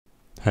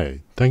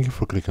Hey, thank you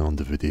for clicking on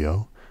the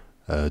video.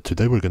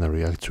 Today we're gonna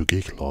react to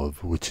Geek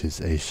Love, which is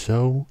a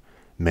show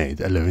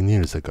made 11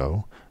 years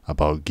ago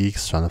about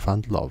geeks trying to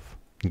find love.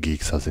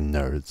 Geeks as in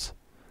nerds.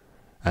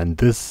 And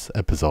this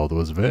episode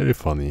was very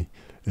funny.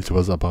 It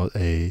was about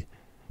a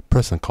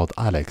person called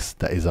Alex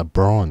that is a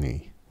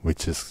Brony,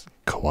 which is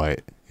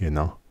quite,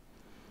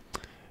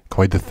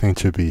 quite the thing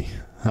to be.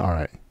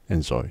 Alright,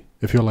 enjoy.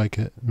 If you like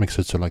it, make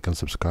sure to like and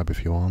subscribe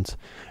if you want.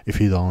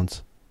 If you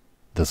don't,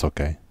 that's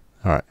okay.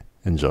 Alright,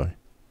 enjoy.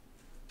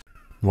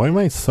 Why am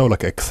I so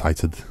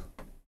excited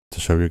to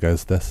show you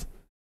guys this?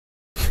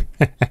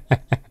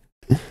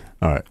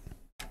 Alright.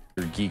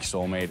 Your geek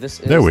soulmate.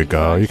 There we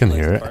go, you can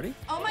hear it.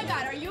 Oh my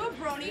god, are you a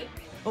Brony?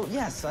 Oh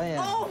yes, I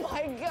am. Oh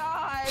my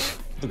god!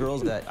 The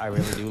girls that I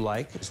really do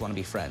like just want to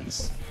be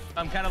friends.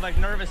 I'm kind of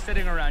nervous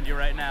sitting around you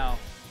right now.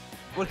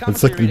 What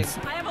comics It's are you reading?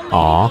 I have a lady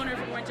Aw. boner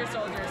for Winter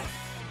Soldiers.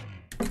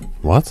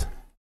 What?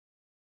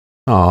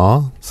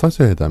 Aw, sorry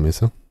to hear that,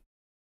 Miso.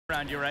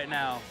 Around you right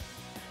now.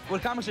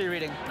 What comics are you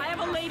reading? I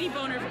have a lady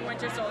boner for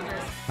Winter Soldiers.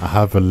 I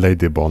have a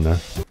lady boner.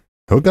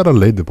 Who got a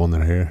lady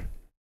boner here?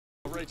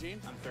 Over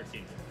 18? I'm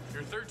 13.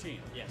 You're 13?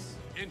 Yes.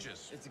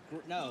 Inches? It's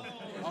No.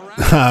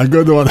 alright.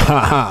 Good one,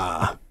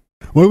 haha.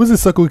 Why was it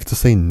so quick to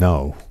say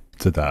no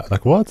to that?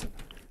 Like, what?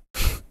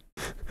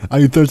 Are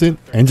you 13?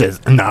 Inches?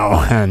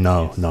 No,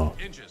 no.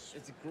 Inches.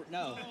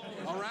 No.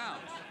 Around.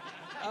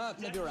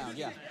 Maybe around,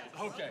 yeah.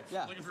 Okay.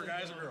 Yeah. Looking for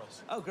guys or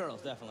girls? Oh,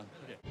 girls, definitely.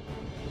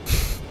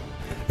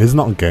 He's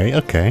not gay,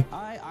 okay.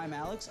 Hi, I'm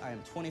Alex. I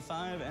am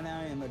 25, and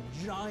I am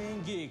a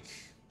giant geek.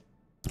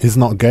 He's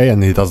not gay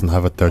and he doesn't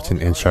have a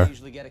 13-incher. I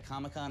usually get at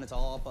Comic-Con. It's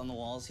all up on the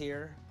walls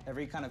here.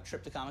 Every kind of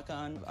trip to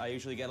Comic-Con, I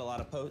usually get a lot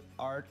of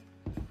art.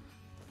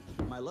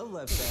 My love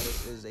life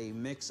status is a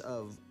mix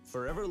of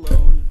forever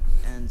alone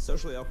and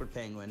socially awkward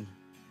penguin.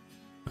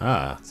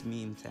 Ah. It's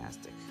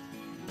meme-tastic.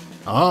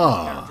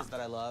 Ah. Characters that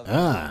I love.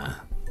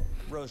 Ah.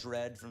 Rose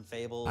Red from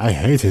Fable. I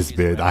hate his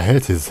beard. I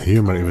hate his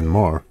humor even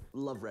more.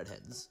 Love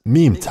redheads.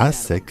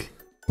 Meme-tastic?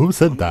 Who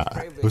said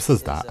that? Who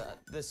says that?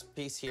 This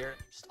piece here,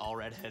 just all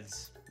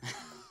redheads.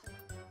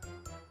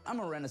 I'm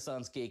a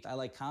Renaissance geek. I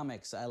like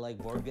comics. I like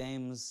board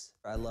games.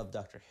 I love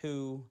Doctor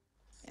Who.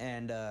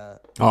 And Oh,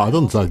 I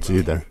don't judge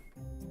either.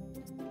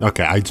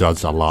 Okay, I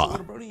judge a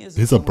lot.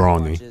 He's a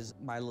brony.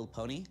 My Little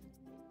Pony.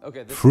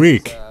 Okay, this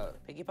Freak. is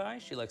Piggy Pie.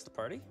 She likes to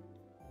party.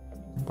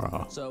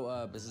 Bro.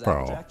 So this is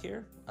Bro. Applejack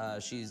here.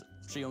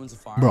 She owns a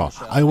farm. Bro, on the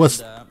show, I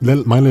watched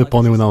and, My Little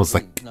Pony when I was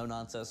no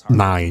nonsense,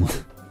 9.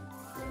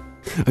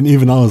 And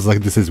even I was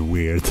like, this is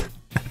weird.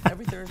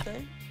 Every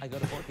Thursday, I go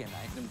to board game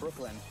night in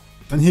Brooklyn.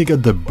 And he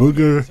got the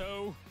booger.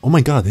 Oh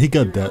my god, he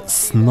got the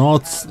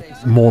snot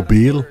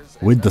mobile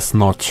with the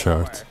snot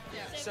shirt.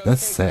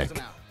 That's sick.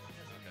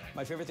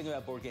 My favorite thing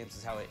about board games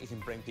is how it can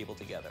bring people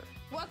together.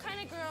 What kind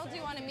of girl do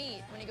you want to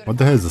meet when you go to What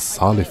the hell is a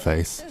Sally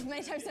face? There's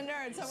many types of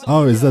nerds. So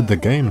Oh, is that the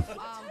game?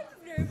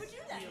 no,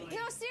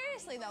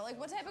 seriously though,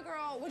 what type of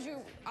girl would you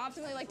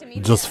optimally like to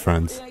meet? Just again?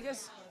 friends. I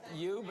guess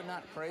you, but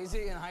not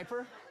crazy and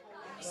hyper.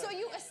 So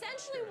you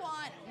essentially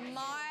want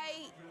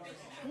my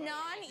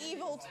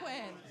non-evil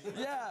twin.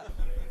 Yeah.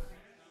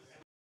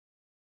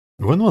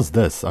 When was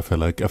this? I feel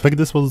like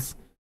this was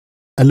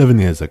 11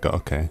 years ago.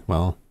 Okay,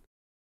 well,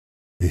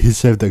 he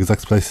shaved the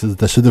exact places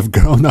that should have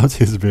grown out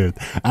his beard.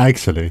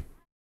 Actually,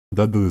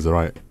 that dude is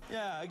right.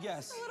 Yeah, I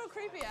guess. A little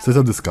creepy. So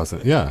I'm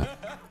discussing. Yeah,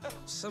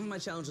 Some of my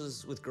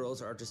challenges with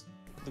girls are just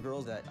the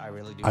girls that I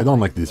really do. I don't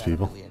like these that I'm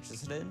people. really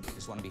interested in.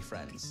 Just want to be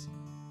friends.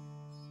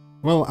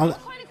 well, What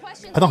kind of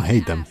questions I don't do you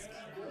hate them. ask?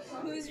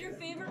 Who's your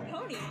favorite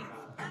pony?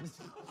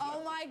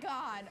 Oh my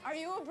god, are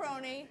you a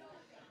Brony?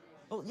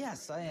 Oh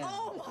yes, I am.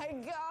 Oh my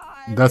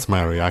god. That's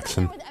my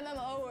reaction. With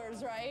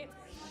MMOers, right?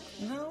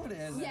 No, it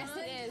isn't. Yes,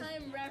 it is.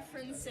 I'm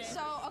referencing.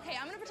 So, okay,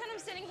 I'm gonna pretend I'm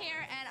sitting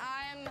here and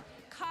I'm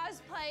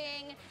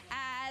cosplaying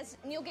as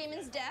Neil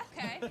Gaiman's Death,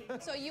 okay?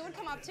 So you would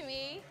come up to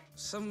me.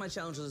 Some of my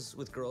challenges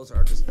with girls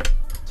are just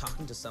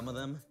talking to some of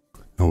them.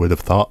 Who would have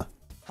thought?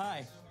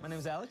 Hi, my name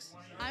is Alex.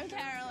 I'm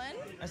Carolyn.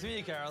 Nice to meet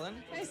you, Carolyn.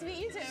 Nice to meet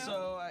you too.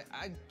 So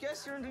I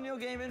guess you're into Neil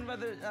Gaiman, but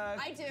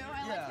I do.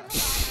 I like yeah. him a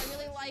lot. I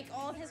really like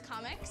all of his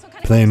comics. So kind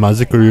of Playing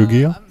Magic or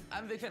Yu-Gi-Oh?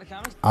 I'm a big fan of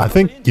comics. I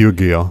think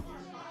Yu-Gi-Oh.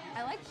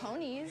 I like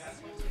ponies.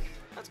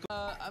 That's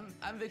cool.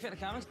 I'm a big fan of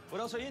comics. What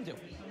else are you into?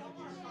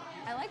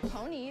 I like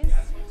ponies.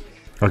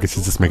 Okay,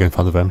 she's just making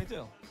fun of him. Me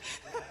too.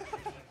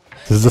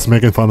 She's just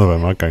making fun of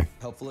him. Okay.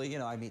 Hopefully,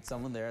 I meet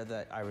someone there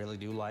that I really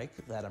do like,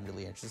 that I'm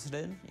really interested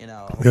in.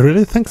 You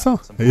really think so?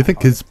 You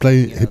think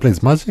he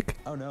plays Magic?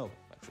 Oh no.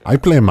 I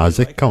play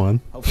Magic. Come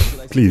on, Hopefully he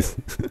likes please.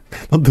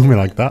 Don't do me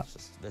like that.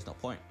 There's no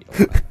point. You don't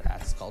like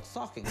that. It's called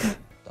stalking.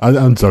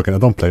 I'm joking. I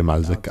don't play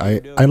Magic.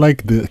 I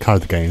like the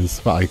card games,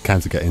 but I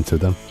can't get into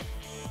them.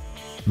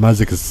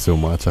 Magic is too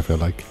much. I feel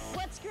like.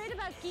 What's great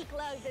about Geek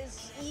Love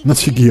is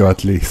Not Yu-Gi-Oh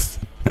at least.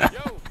 Yo,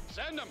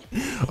 send them.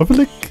 I feel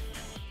like.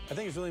 I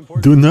think it's really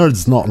important. Do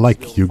nerds not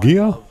like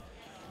Yu-Gi-Oh?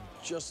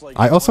 Just like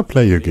I also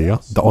play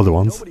Yu-Gi-Oh, the older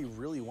ones. Nobody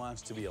really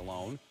wants to be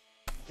alone.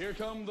 Here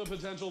come the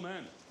potential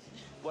men.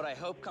 What I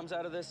hope comes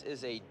out of this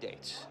is a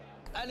date.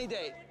 Any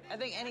date. I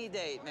think any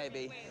date,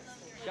 maybe.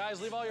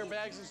 Guys, leave all your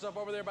bags and stuff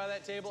over there by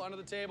that table, under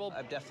the table.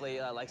 I definitely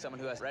like someone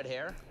who has red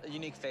hair, a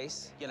unique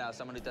face. You know,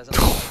 someone who doesn't.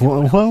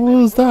 What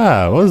was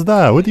that? What was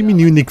that? What do you mean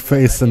unique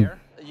face and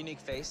A unique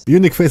face.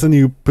 unique face and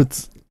you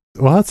put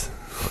what?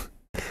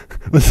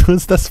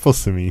 What's that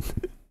supposed to mean?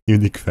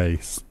 Unique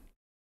face.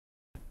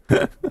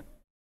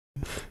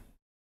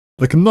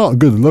 Like not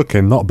good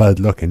looking, not bad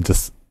looking,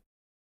 just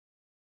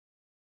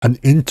an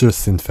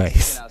interesting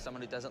face. You know,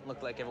 someone who doesn't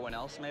look like everyone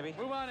else, maybe.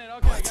 Move on in.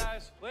 Okay,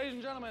 guys. Ladies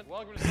and gentlemen,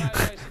 welcome to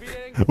Side Speed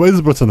Dating. What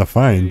is bro trying to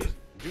find?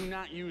 Do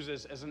not use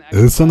this as an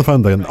It's trying to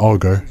find like an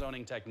auger. friend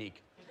zoning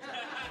technique.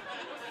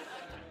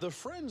 The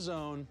friend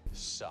zone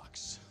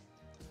sucks.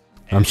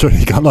 I'm sure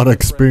he got a lot of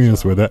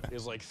experience with it.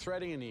 Is like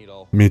threading a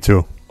needle Me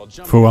too. while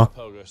jumping Fua. on a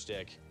pogo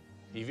stick,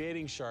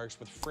 evading sharks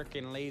with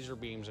frickin' laser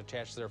beams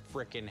attached to their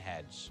frickin'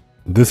 heads.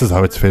 This is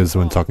how it feels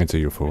when talking to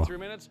you, fool. 3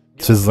 minutes.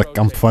 It's just like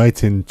I'm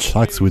fighting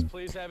sharks with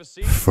Please have a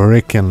seat.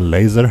 freaking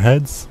laser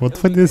heads. What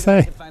did you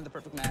say? Find the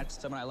perfect match.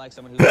 Someone I like,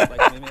 someone who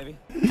likes me, maybe.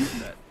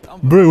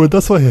 Bro,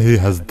 that's why he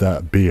has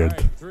that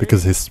beard.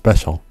 Because he's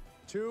special.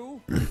 2,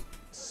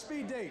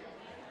 speed date.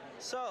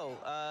 So,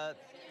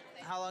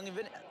 how long have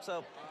you been?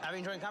 So, how have you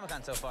enjoyed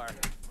Comic-Con so far?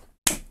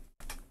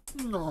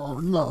 No.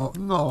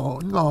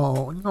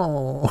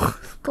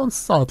 Don't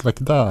start like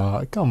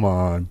that. Come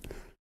on.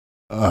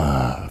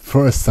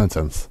 First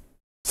sentence.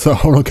 So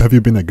how long have you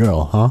been a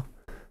girl, huh?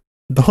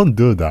 Don't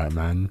do that,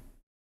 man.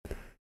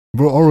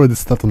 Bro already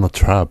stepped on a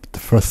trap the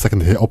first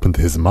second he opened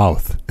his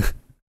mouth.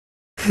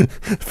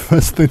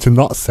 First thing to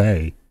not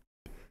say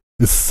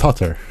is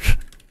stutter.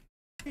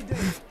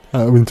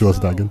 I went to us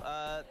dragon.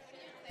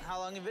 How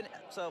long have you been?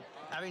 So,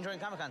 how have you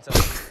enjoyed Comic-Con so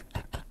far?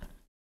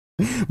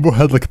 Bro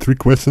had like 3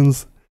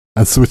 questions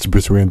and switched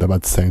between them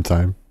at the same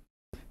time.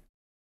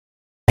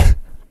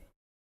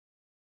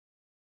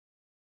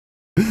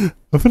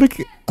 I feel like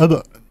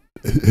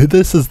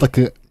this is like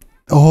a,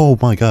 oh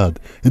my god,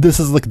 this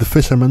is like the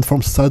fisherman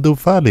from Stardew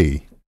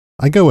Valley.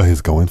 I get what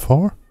he's going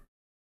for.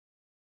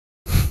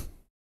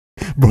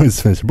 Bro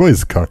is finished. Bro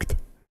is cocked.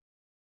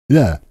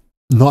 Yeah,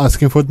 not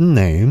asking for the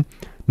name,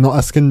 not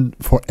asking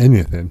for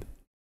anything.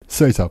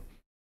 Straight up.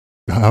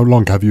 How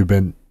long have you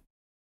been?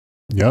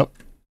 Yep.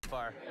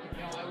 Far.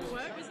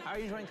 How are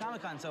you enjoying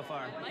Comic-Con so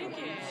far?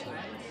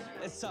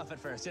 It's tough at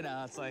first, you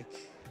know. It's like.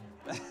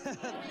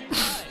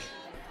 Hi.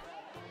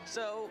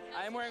 So,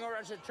 I'm wearing a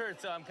Russian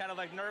shirt, so I'm kind of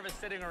like nervous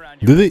sitting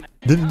around you. Did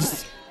he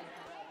just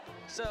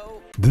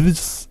So. did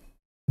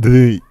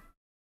he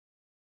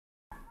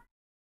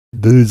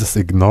just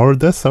ignore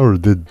this, or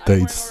did I'm they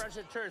wearing a just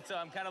Russian shirt, so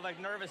I'm kind of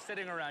like nervous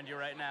sitting around you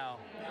right now.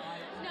 No,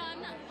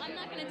 I'm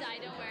not gonna die,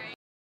 don't worry.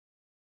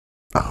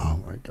 oh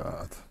my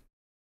god.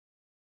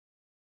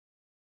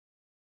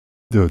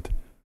 Dude,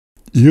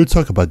 you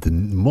talk about the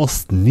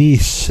most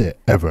niche shit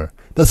ever.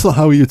 That's not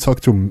how you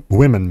talk to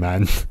women,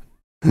 man.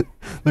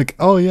 Like,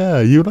 oh yeah,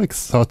 you like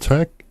Star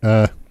Trek?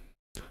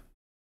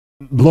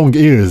 Long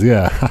ears,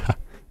 yeah.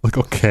 Like,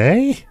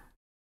 okay.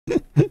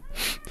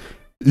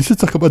 You should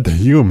talk about the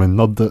human,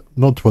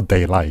 not what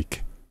they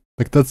like.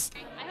 Like, that's.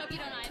 I hope you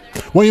don't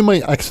either. Well, you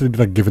might actually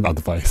like giving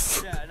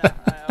advice. Yeah, no,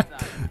 I hope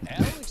not.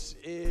 Alex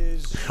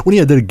is Well,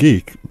 yeah, they're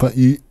geek, but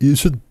you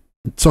should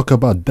talk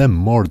about them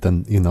more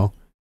than, you know,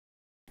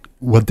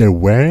 what they're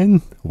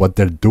wearing, what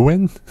they're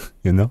doing,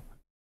 you know.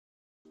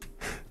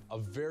 a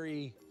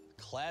very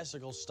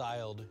classical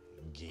styled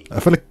geek. I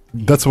feel like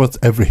that's what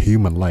every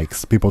human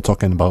likes. People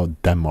talking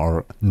about them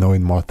or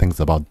knowing more things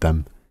about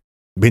them.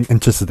 Being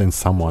interested in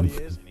someone. He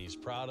is, and he's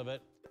proud of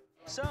it.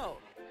 So,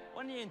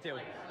 what are you into?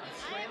 I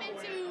am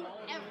into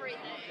everything.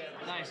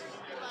 Nice.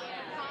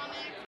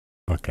 Comics.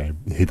 Okay,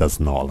 he does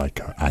not like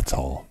her at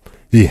all.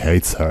 He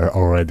hates her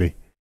already.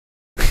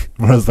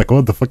 Whereas like,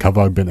 what the fuck have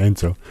I been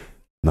into?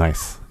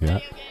 Nice, yeah.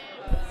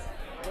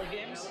 Board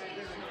games? I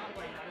will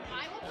play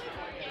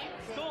board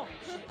games. Cool.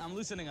 I'm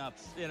loosening up.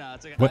 You know,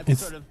 it's like What I've is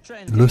sort of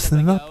trained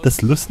loosening as I up? go.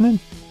 That's loosening?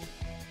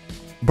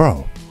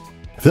 Bro,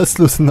 if that's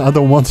loosening, I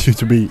don't want you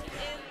to be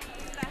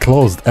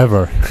closed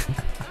ever.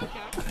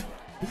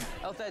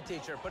 Health ed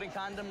teacher, putting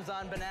condoms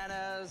on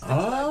bananas, things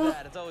Huh? like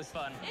that. It's always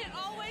fun. It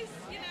always,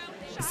 you know,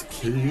 shocks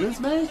Excuse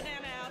me? banana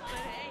out, but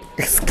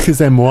hey.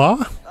 Excusez-moi?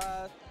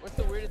 What's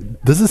the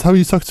weirdest? This is how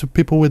you talk to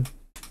people with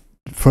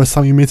first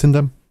time you meeting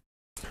them?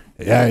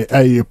 Hey,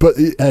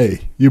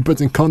 you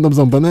putting condoms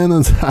on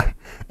bananas?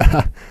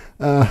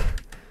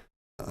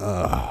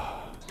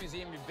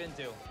 Museum you've been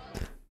to?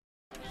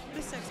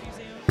 The sex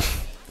museum.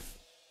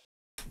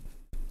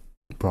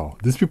 Bro,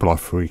 these people are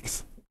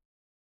freaks.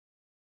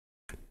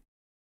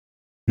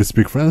 You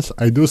speak French?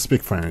 I do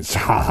speak French.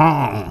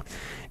 Comment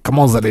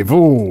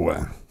allez-vous?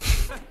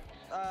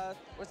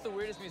 What's the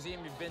weirdest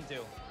museum you've been to?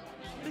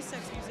 The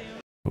sex museum.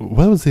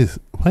 What was this?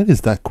 What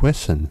is that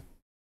question?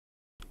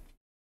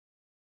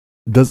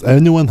 Does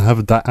anyone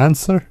have that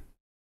answer?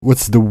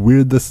 What's the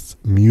weirdest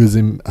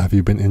museum have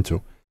you been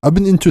into? I've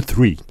been into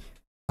 3,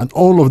 and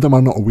all of them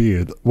are not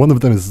weird. One of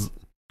them is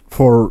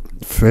for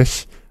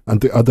fish,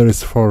 and the other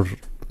is for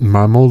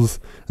mammals,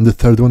 and the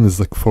third one is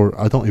like for,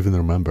 I don't even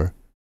remember.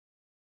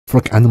 For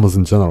like animals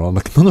in general.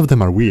 Like, none of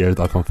them are weird,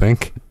 I don't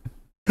think.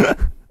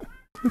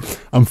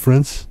 I'm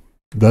French.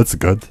 That's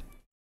good.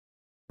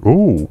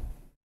 Ooh.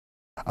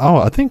 Oh,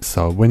 I think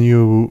so. When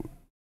you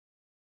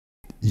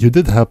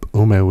did help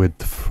Ume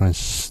with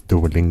French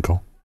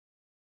Duolingo.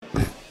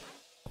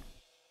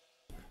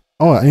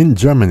 Oh, in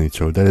Germany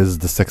too. There is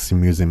the sexy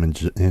museum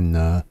in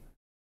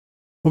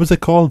what was it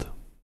called?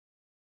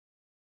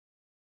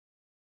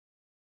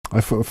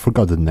 I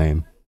forgot the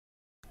name.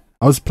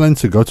 I was planning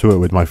to go to it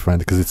with my friend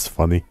because it's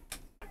funny.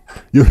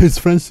 You're his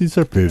French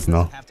teacher, please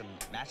no. Have to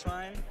match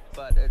mine,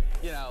 but it,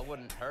 you know, it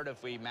wouldn't hurt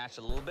if we matched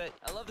a little bit.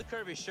 I love the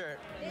Kirby shirt.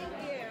 Thank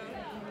you.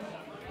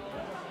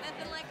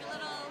 Nothing like a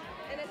little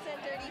innocent,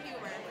 dirty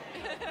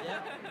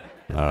humor.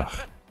 Ugh.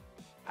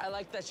 I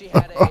like that she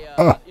had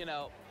a, you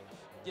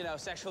know,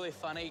 sexually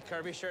funny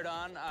Kirby shirt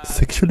on.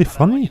 Sexually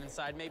funny?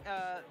 Inside, maybe,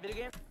 video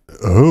game.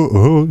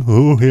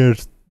 Who here?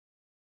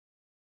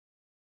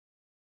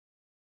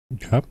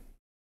 Yep.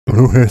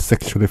 Who here is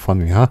sexually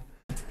funny, huh?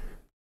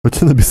 We're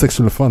trying to be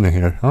sexually funny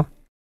here, huh?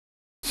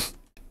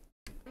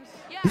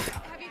 Yeah,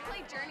 have you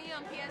played Journey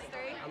on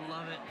PS3? I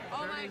love it.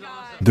 Oh my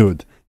god.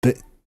 Dude,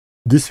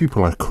 these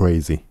people are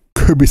crazy.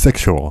 Kirby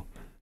sexual.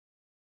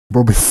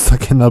 Bro, be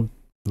sucking up.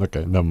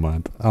 Okay, never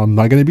mind. I'm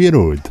not gonna be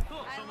rude.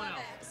 I love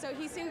it. So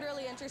he seemed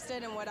really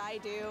interested in what I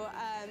do,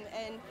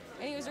 and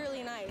he was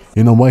really nice.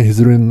 You know why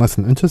he's really nice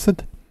and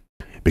interested?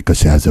 Because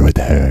she has red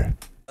hair.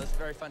 It was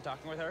very fun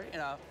talking with her. You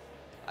know,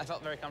 I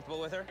felt very comfortable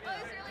with her. Oh,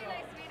 it was really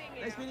nice meeting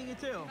you. Nice meeting you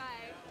too. Bye.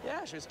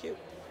 Yeah, she was cute.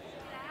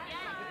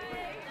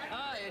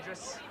 Hi,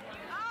 Idris.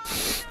 Oh,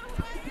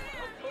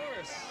 Of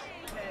course.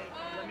 Hey,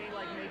 let me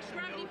like make some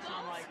notes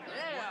on like.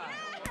 Yeah.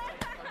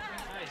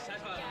 Nice. High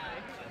five.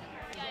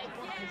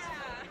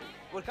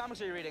 What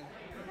comics are you reading?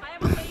 I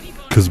have a lady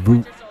boner. 'Cause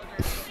boo.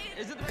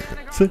 Is it the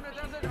Bionic See? Arm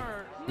that does it,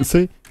 or?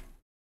 See?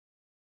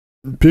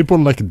 People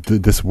like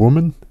this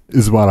woman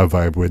is what I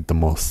vibe with the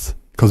most.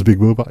 Cause Big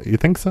Booba, you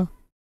think so?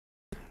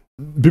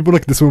 People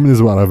like this woman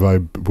is what I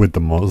vibe with the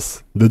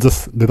most. They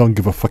don't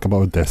give a fuck about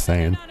what they're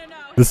saying. No.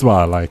 This is what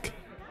I like.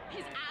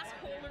 His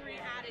assholery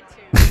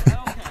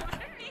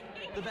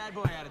attitude. The bad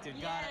boy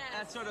attitude. Got it.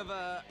 That's sort of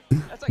a.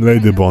 That's like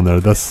Lady Boner,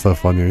 that's so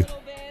funny. A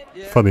little bit.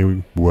 Yeah.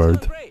 Funny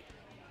word. So great.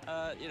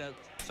 You know,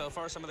 so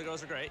far some of the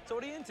girls are great. So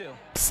what are you into?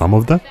 Some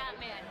of them?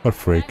 Batman. What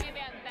freak? Batman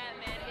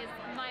is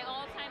my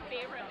all-time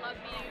favorite Love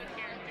Me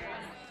character.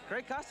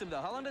 Great costume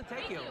though. How long did it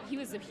take you? He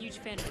was a huge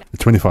fan of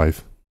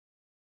 25.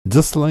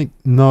 Just like,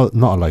 not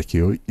like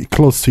you.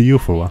 Close to you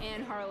for what?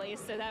 and Harley,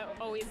 so that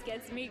always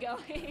gets me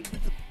going.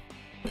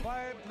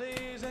 Quiet,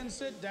 please, and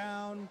sit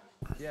down.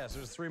 Yes,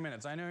 there's 3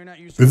 minutes. I know you're not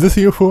used to Is this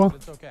you for but what?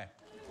 it's okay.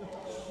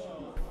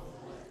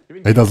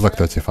 He does look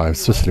 35,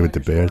 especially with the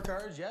beard.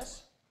 Cards,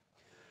 yes?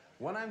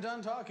 When I'm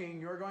done talking,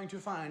 you're going to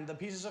find the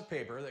pieces of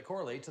paper that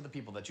correlate to the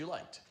people that you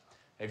liked.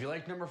 If you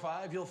liked number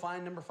 5, you'll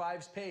find number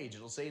 5's page.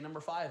 It'll say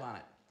number 5 on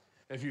it.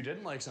 If you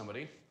didn't like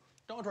somebody,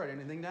 don't write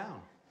anything down.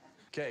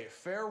 Okay,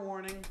 fair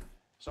warning.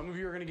 Some of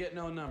you are going to get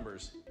no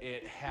numbers.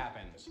 It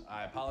happens.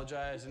 I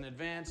apologize in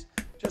advance.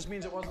 Just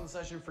means it wasn't the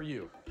session for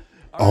you.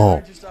 All right, Oh,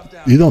 write your stuff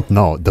down. you don't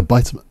know. The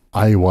Batman.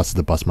 I watched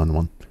the Batman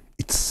one.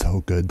 It's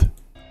so good.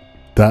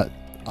 That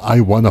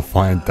I wanna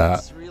find that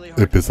It's really hard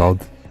to episode.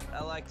 pick.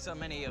 I like so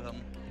many of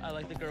them. I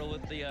like the girl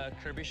with the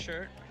Kirby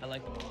shirt. I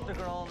like the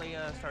girl in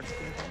the Star Skin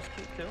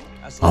cute too.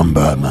 I still I'm like the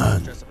girl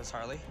Batman. dressed up as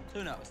Harley.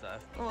 Who knows though?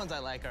 The ones I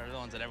like are the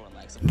ones that everyone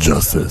likes.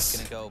 Justice. So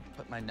I'm just gonna go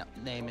put my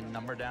name and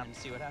number down and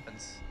see what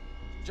happens.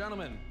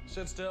 Gentlemen,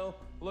 sit still,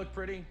 look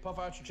pretty, puff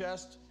out your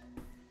chest.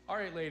 All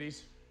right,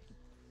 ladies.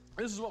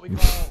 This is what we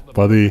call the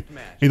Buddy, perfect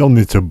match. you don't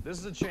need to This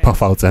is a chance.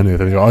 puff out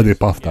anything. You're already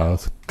puffed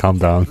out. Calm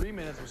down. 3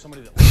 minutes with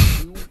somebody that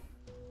likes you,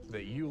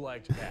 that you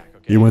liked back,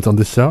 okay? You went on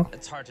this show?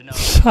 It's hard to know.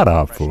 Shut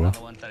up, Impression fool. on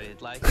the ones that I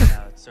did like, you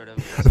know, it's sort of.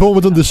 If I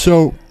went on the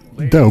show,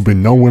 there will be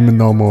no women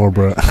no more,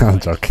 bro. I'm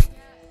joking.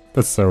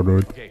 That's so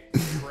rude. Okay,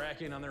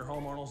 cracking on their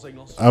hormonal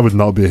signals. I would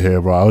not be here,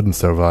 bro. I wouldn't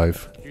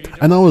survive.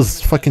 And I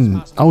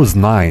was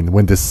 9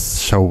 when this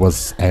show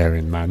was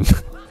airing, man.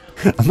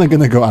 I'm not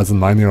gonna go as a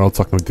 9-year-old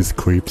talking with these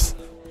creeps.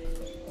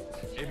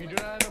 If you do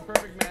not have a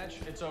perfect match,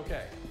 it's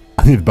okay.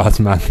 I need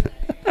Batman.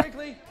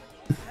 Quickly,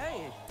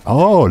 Hey,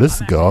 Oh,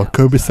 let's go.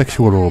 Kirby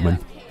sexual woman.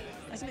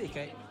 nice to meet you,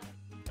 Kate.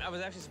 I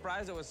was actually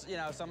surprised it was, you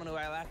know, someone who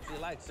I actually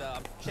liked.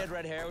 She had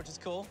red hair, which is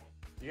cool.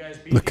 you guys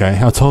beat Okay,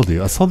 I told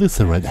you. I saw this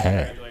in red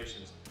hair.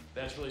 Congratulations.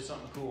 That's really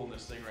something cool in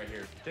this thing right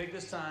here. Take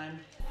this time.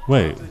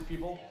 Wait, Talk to these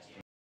people.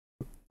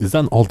 is that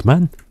an old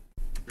man?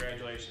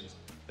 Congratulations.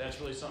 That's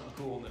really something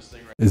cool in this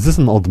thing right Is this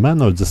an old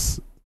man or just...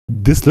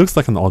 This looks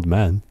like an old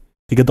man.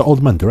 He got the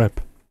old man drip.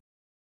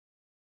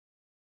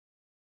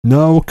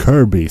 No,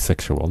 Kirby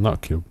sexual,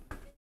 not cute.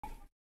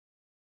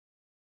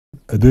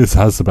 This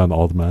has to be an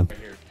old man.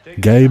 here. Take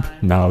this Gabe? time.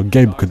 No,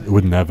 Gabe Talk to these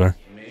would people. never.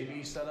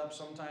 Maybe set up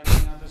sometime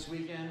hang out this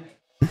weekend.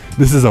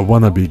 This is a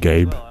wannabe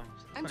Gabe. Well,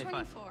 I'm 25.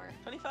 24.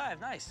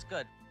 25, nice,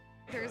 good.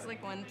 There's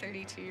like one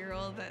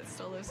 32-year-old that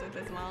still lives with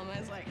his mom. I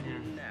was like,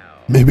 no.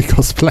 Maybe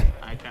cosplay.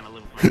 I kind of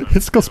live with my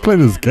His cosplay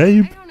is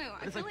Gabe. I don't know.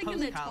 I It's feel like like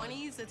in the post-college.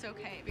 20s it's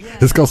okay. because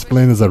His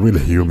cosplay is a real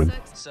human.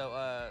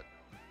 So,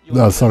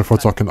 No, sorry for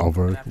talking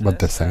over what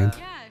they're saying.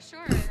 Yeah,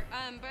 sure. But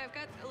I've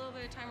got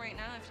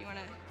you want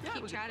to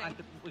keep we chatting?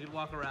 we could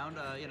walk around,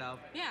 you know.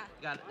 Yeah.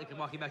 I can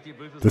walk you back to your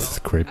booth as This well. is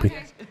creepy.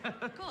 Okay.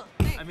 Cool.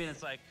 Thanks. I mean,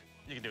 it's like,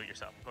 you can do it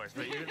yourself, of course,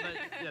 but, you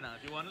know,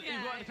 if you want to, you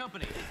Yeah. want the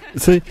company.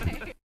 See,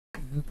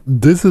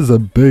 this is a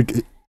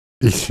big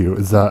issue.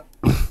 Is that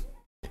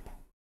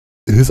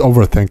he's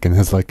overthinking.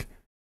 He's like,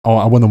 "Oh,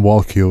 I want to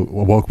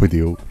walk with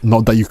you.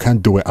 Not that you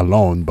can't do it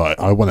alone, but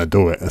I want to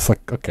do it." It's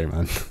like, okay,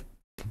 man,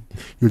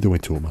 you're doing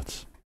too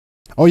much.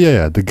 Oh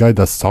yeah, the guy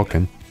that's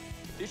talking.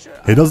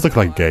 He does look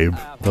like Gabe,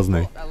 doesn't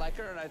he? I like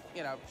her, and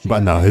you know.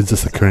 But no, he's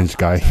just a cringe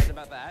guy.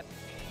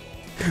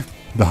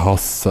 The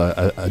hosts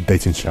a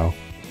dating show.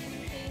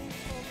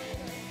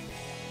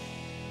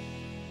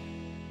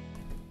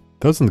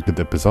 That wasn't a good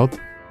episode.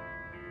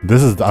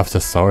 This is the after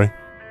story.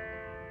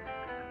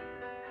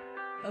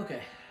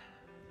 Okay.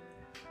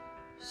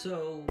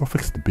 So, Go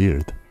fix the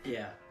beard.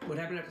 yeah. What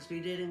happened after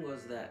speed dating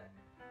was that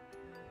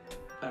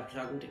after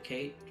talking to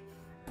Kate,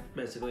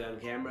 basically on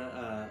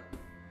camera,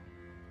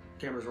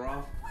 cameras were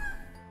off,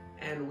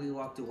 and we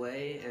walked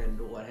away, and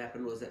what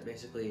happened was that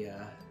basically,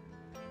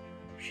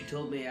 she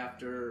told me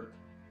after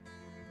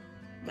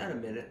about a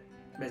minute,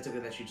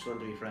 basically that she just wanted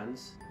to be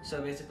friends.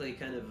 So basically,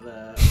 kind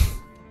of,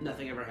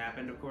 nothing ever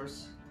happened, of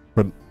course.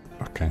 But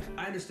okay,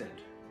 I understand,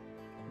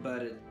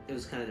 but it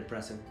was kind of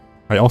depressing.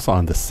 I also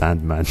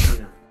understand, man. You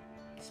know,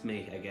 it's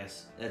me, I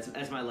guess.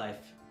 That's my life.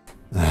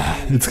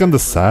 It's kinda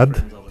sad.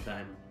 Friends all the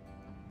time.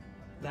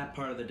 That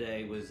part of the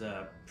day was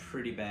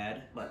pretty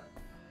bad, but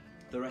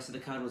the rest of the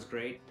con was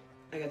great.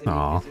 I got to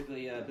Aw. meet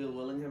basically Bill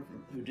Willingham,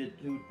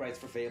 who writes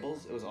for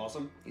Fables. It was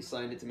awesome. He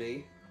signed it to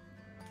me.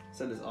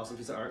 Sent this awesome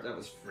piece of art that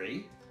was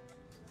free.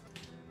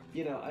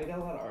 You know, I got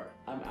a lot of art.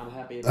 I'm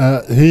happy.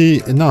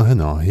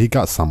 He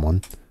got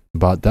someone,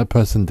 but that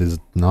person did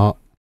not.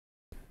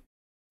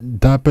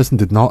 That person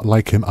did not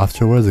like him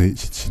afterwards.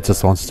 She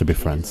just wants to be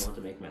friends. I want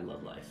to make my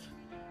love life.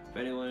 If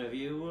any one of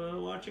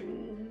you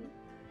watching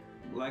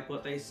like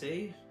what they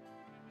see,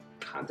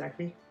 contact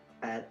me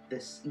at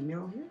this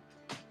email here.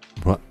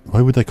 What?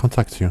 Why would I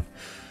contact you?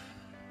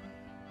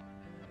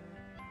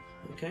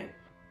 Okay.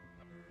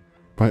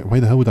 Why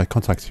the hell would I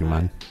contact you,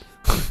 man?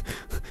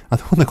 I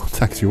don't want to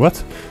contact you.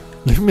 What?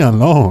 Leave me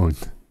alone.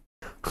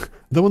 I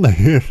don't want to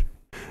hear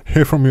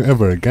from you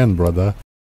ever again, brother.